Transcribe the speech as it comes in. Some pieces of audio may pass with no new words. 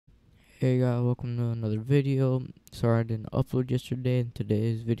Hey guys, welcome to another video. Sorry I didn't upload yesterday, and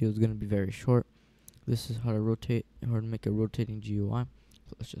today's video is gonna be very short. This is how to make a rotating GUI.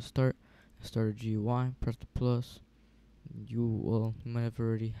 So let's just start. Start a GUI, press the plus. You might have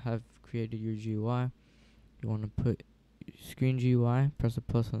already have created your GUI. You wanna put screen GUI, press the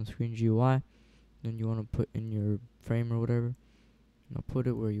plus on screen GUI. Then you wanna put in your frame or whatever. Now put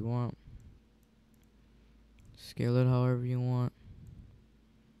it where you want. Scale it however you want.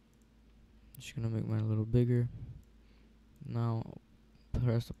 Just gonna make mine a little bigger. Now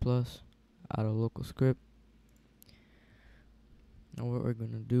press the plus, add a local script. Now what we're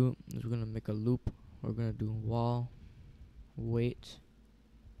gonna do is we're gonna make a loop. We're gonna do while wait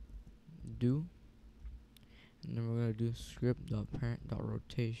do, and then we're gonna do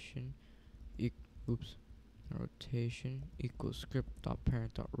script.parent.rotation rotation equals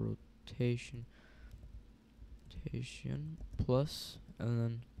script.parent.rotation plus, and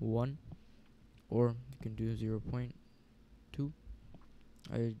then 1, or you can do 0.2.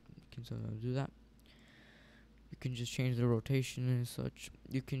 I can sometimes do that. You can just change the rotation and such.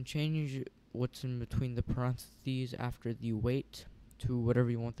 You can change what's in between the parentheses after the wait to whatever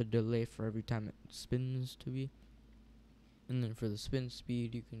you want the delay for every time it spins to be. And then for the spin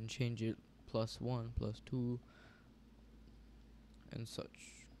speed, you can change it +1, +2, and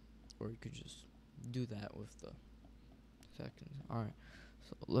such. Or you could just do that with the seconds. Alright,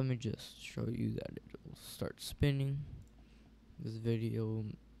 so let me just show you that it will start spinning. This video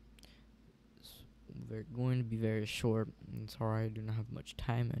going to be very short. And sorry, I do not have much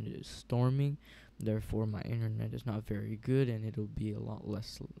time, and it is storming. Therefore, my internet is not very good, and it'll be a lot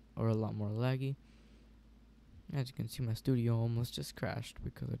more laggy. As you can see, my studio almost just crashed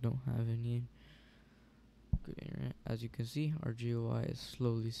because I don't have any good internet. As you can see, our GUI is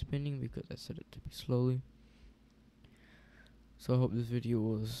slowly spinning because I set it to be slowly. So I hope this video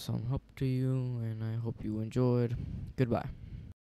was some help to you, and I hope you enjoyed. Goodbye.